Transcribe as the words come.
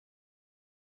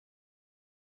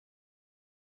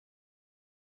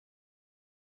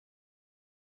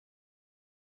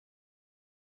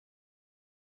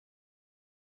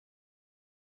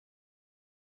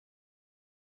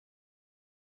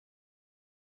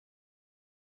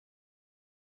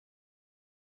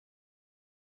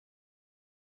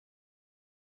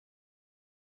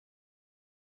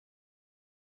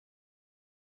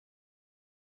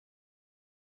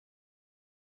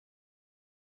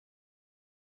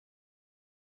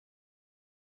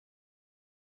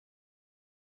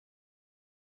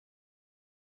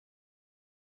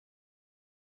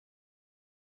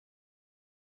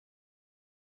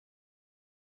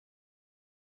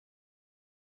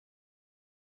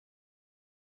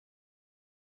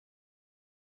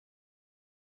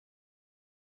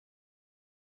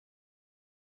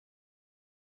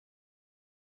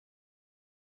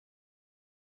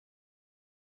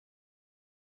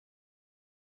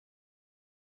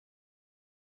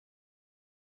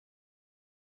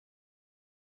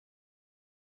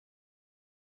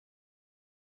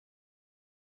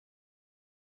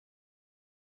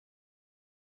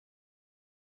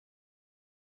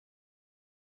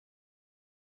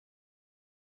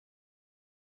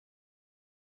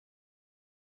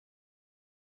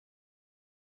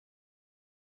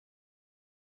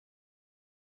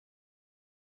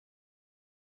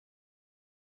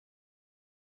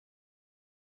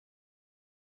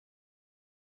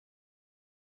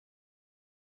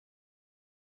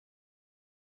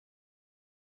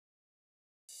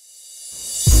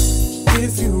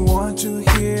If you want to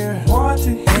hear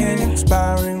an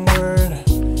inspiring word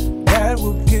that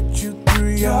will get you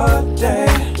through your day.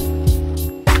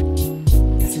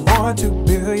 If you want to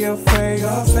build your faith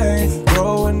and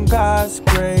grow in God's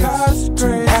grace,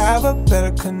 to have a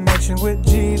better connection with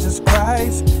Jesus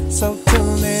Christ. So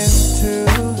tune in to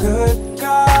Good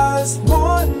God's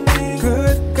Morning,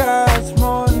 Good God's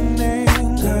Morning,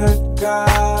 Good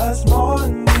God's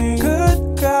Morning,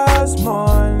 Good God's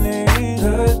Morning,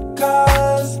 Good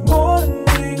God's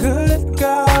Morning, Good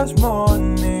God's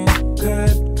Morning,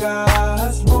 Good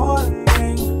God's Morning.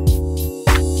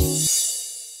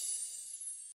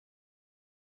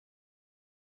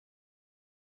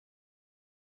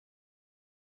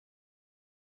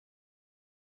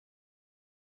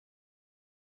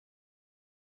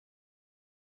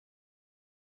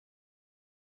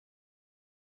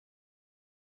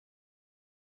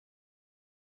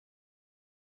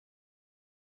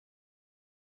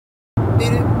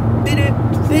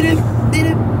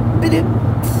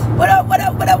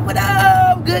 What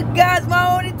up? Good God's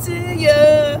morning to you.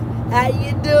 How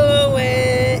you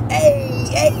doing?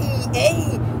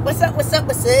 Hey. What's up?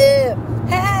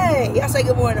 Hey, y'all say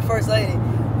good morning to First Lady.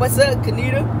 What's up,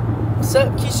 Kanita? What's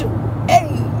up, Keisha?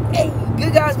 Hey.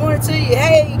 Good God's morning to you.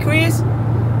 Hey, Chris.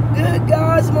 Good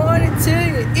God's morning to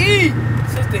you. E.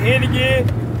 Sister Hennigan.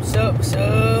 What's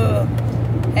up?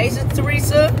 Hey, Sister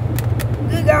Teresa.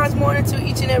 Good God's morning to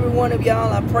each and every one of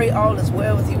y'all. I pray all is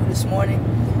well with you this morning,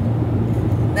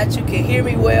 that you can hear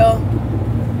me well.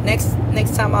 Next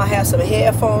time I'll have some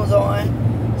headphones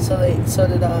on so that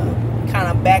kind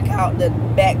of back out the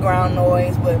background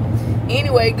noise. But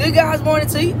anyway, good God's morning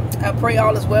to you. I pray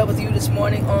all is well with you this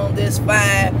morning on this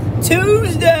fine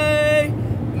Tuesday,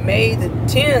 May the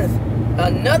 10th.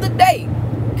 Another day.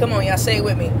 Come on, y'all, say it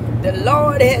with me. The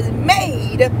Lord has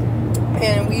made,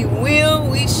 and we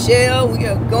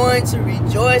are going to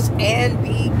rejoice and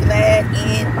be glad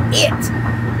in it.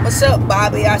 What's up,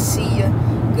 Bobby? I see you.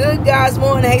 Good God's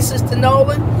morning. Hey, Sister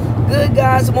Nolan. Good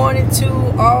God's morning to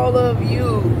all of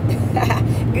you.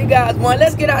 Good God's morning.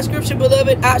 Let's get our scripture,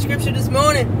 beloved. Our scripture this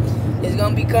morning is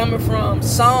going to be coming from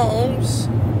Psalms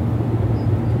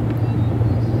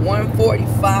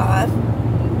 145.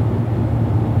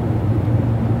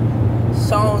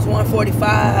 Psalms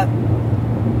 145,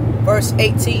 verse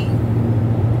 18.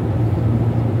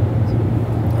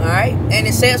 Alright, and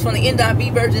it says from the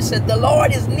NIV version, it says, the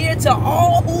Lord is near to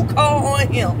all who call on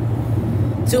him.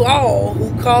 To all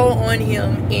who call on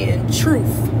him in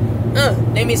truth.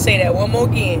 Let me say that one more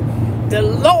again. The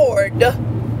Lord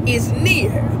is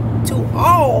near to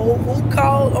all who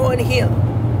call on him.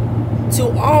 To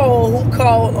all who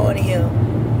call on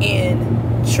him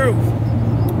in truth.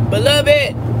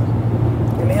 Beloved,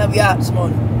 let me help you out this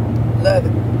morning.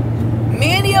 Beloved,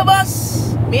 many of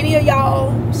us, many of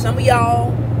y'all, some of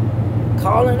y'all,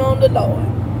 calling on the Lord.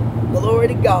 Glory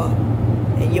to God.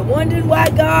 And you're wondering why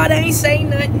God ain't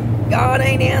saying nothing. God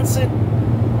ain't answered.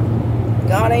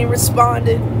 God ain't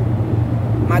responded.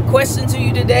 My question to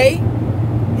you today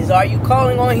is, are you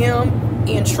calling on him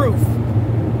in truth?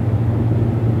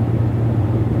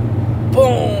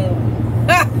 Boom.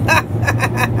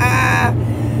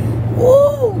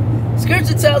 Woo.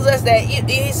 Scripture tells us that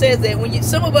he says that when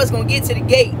some of us gonna get to the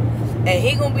gate and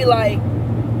he gonna be like,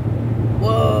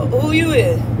 well, who you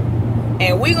is?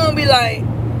 And we gonna be like,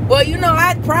 well, you know,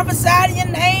 I prophesied in your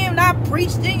name and I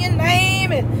preached in your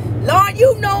name, and Lord,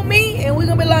 you know me. And we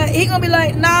gonna be like, he gonna be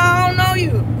like, nah, I don't know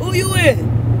you. Who you is?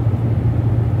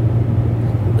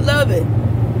 Beloved,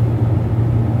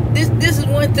 this is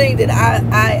one thing that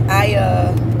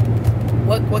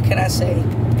what can I say?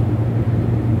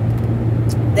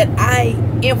 That I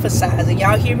emphasize, and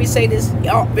y'all hear me say this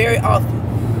y'all very often.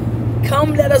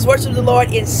 Come, let us worship the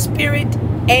Lord in spirit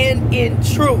and in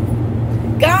truth.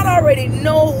 God already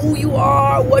know who you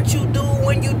are, what you do,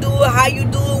 when you do it, how you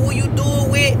do it, who you do it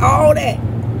with, all that.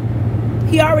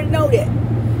 He already know that.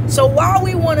 So why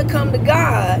we want to come to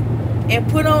God and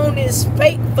put on this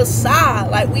fake facade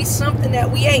like we something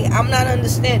that we ain't? I'm not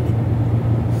understanding.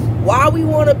 Why we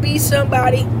want to be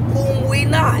somebody whom we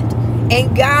not?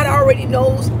 And God already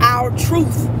knows our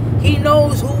truth. He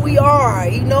knows who we are.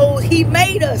 He knows he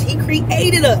made us. He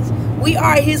created us. We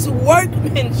are his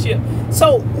workmanship.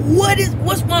 So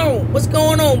what's wrong? What's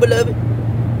going on, beloved?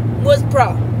 What's the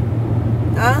problem?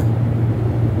 Huh?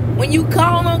 When you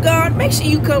call on God, make sure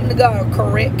you come to God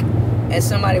correct. As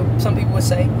some people would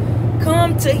say,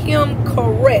 come to him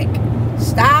correct.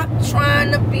 Stop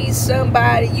trying to be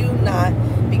somebody you not,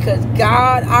 because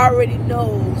God already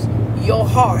knows your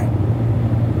heart.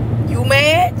 You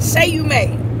mad? Say you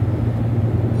mad.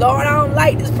 Lord, I don't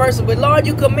like this person, but Lord,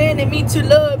 you commanded me to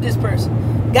love this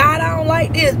person. God, I don't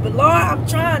like this, but Lord, I'm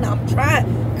trying.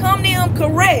 Come to him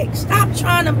correct. Stop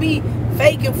trying to be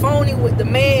fake and phony with the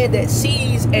man that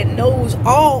sees and knows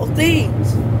all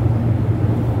things.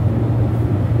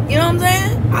 You know what I'm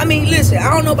saying? I mean, listen,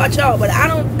 I don't know about y'all, but I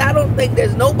don't think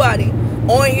there's nobody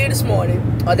on here this morning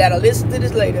or that'll listen to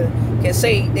this later can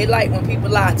say they like when people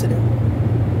lie to them.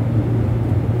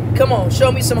 Come on,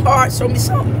 show me some heart, show me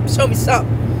something. Show me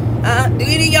something. Do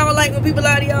any of y'all like when people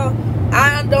lie to y'all?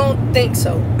 I don't think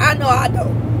so. I know I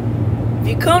don't. If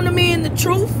you come to me in the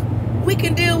truth, we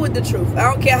can deal with the truth. I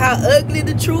don't care how ugly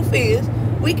the truth is.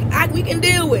 We can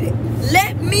deal with it.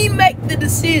 Let me make the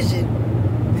decision.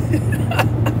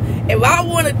 If I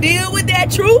want to deal with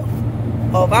that truth,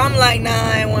 or if I'm like, nah,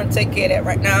 I don't want to take care of that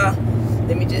right now.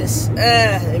 Let me just.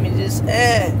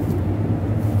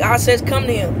 God says, come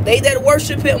to him. They that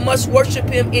worship him must worship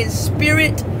him in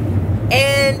spirit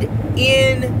and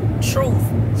in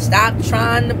truth. Stop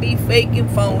trying to be fake and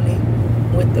phony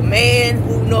with the man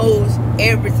who knows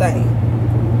everything.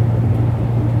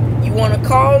 You want to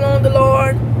call on the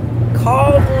Lord?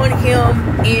 Call on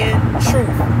him in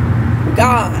truth.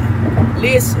 God,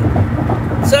 listen,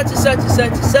 such and such and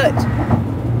such and such.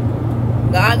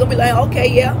 God gonna be like, okay,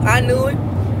 yeah, I knew it.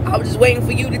 I was just waiting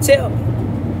for you to tell me.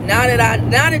 Now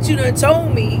that you done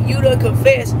told me, you done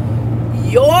confessed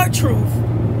your truth.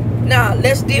 Now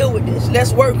let's deal with this.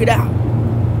 Let's work it out.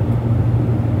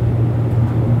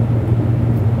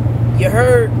 You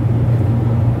heard?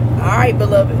 All right,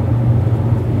 beloved.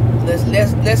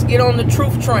 Let's get on the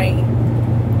truth train.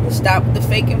 Let's stop with the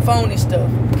fake and phony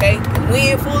stuff. Okay? We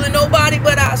ain't fooling nobody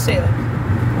but ourselves.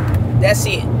 That's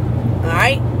it. All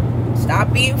right?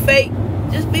 Stop being fake.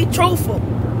 Just be truthful.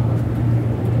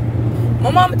 My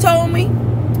mama told me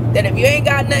that if you ain't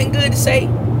got nothing good to say,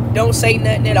 don't say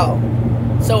nothing at all.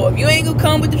 So if you ain't gonna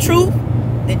come with the truth,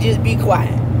 then just be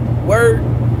quiet. Word.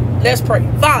 Let's pray.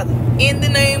 Father, in the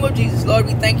name of Jesus, Lord,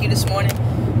 we thank you this morning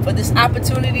for this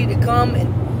opportunity to come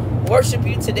and worship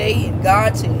you today, and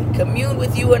God, to commune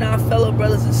with you and our fellow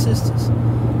brothers and sisters.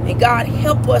 And God,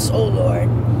 help us, oh Lord,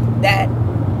 that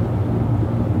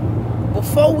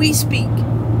before we speak,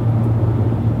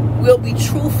 we'll be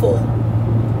truthful,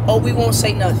 or we won't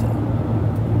say nothing.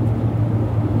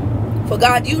 For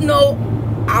God, you know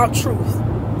our truth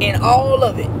in all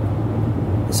of it.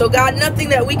 So God, nothing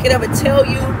that we could ever tell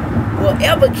you will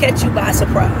ever catch you by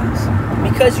surprise,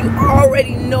 because you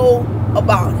already know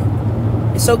about it.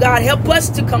 And so God, help us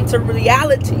to come to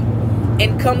reality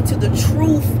and come to the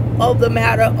truth of the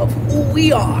matter of who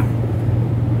we are,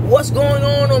 what's going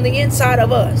on the inside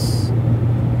of us.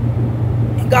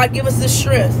 And God, give us the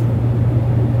strength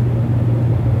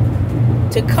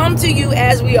to come to you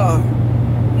as we are,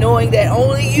 knowing that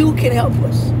only you can help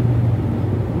us.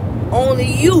 Only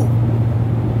you,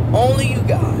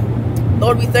 God.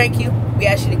 Lord, we thank you. We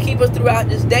ask you to keep us throughout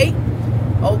this day.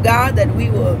 Oh God, that we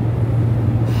will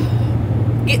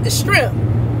get the strength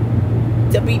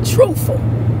to be truthful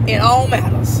in all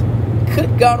matters.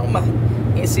 Good God Almighty.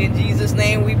 It's in Jesus'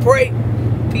 name we pray.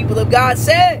 People of God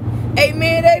said,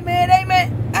 amen, amen,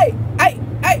 amen. Hey,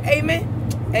 amen,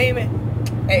 amen,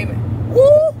 amen.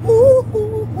 Woo, woo,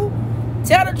 woo, woo.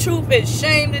 Tell the truth and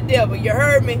shame the devil. You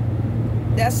heard me?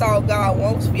 That's all God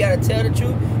wants. We gotta tell the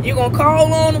truth. You're gonna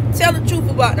call on them, tell the truth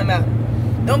about the matter.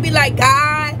 Don't be like,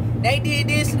 God, they did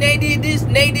this and they did this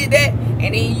and they did that,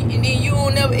 and then you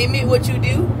will never admit what you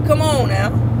do. Come on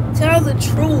now. Tell the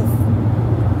truth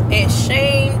and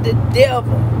shame the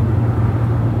devil.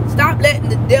 Stop letting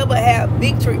the devil have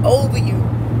victory over you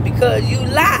because you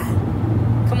lie.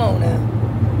 Come on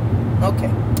now. Okay.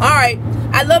 Alright.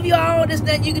 I love you all. There's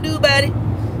nothing you can do about it.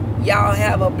 Y'all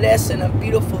have a blessed and a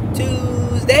beautiful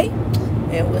Tuesday.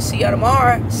 And we'll see y'all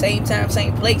tomorrow. Same time,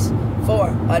 same place, for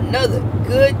another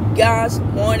Good God's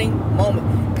Morning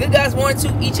moment. Good God's morning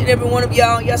to each and every one of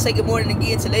y'all. Y'all say good morning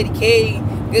again to Lady K.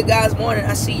 Good God's morning.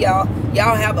 I see y'all.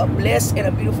 Y'all have a blessed and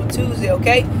a beautiful Tuesday,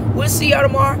 okay? We'll see y'all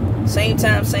tomorrow. Same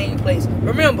time, same place.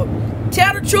 Remember,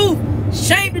 tell the truth.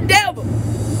 Shame the devil.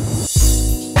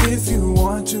 If you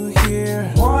want to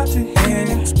hear an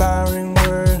inspiring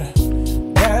word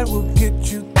that will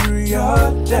get you through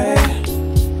your day.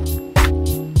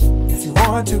 If you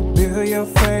want to build your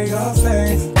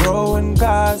faith, grow in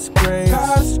God's grace,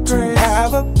 to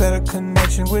have a better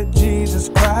connection with Jesus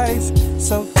Christ.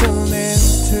 So tune in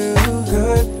to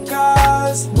Good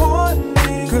God's Morning.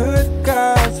 Good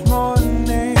God's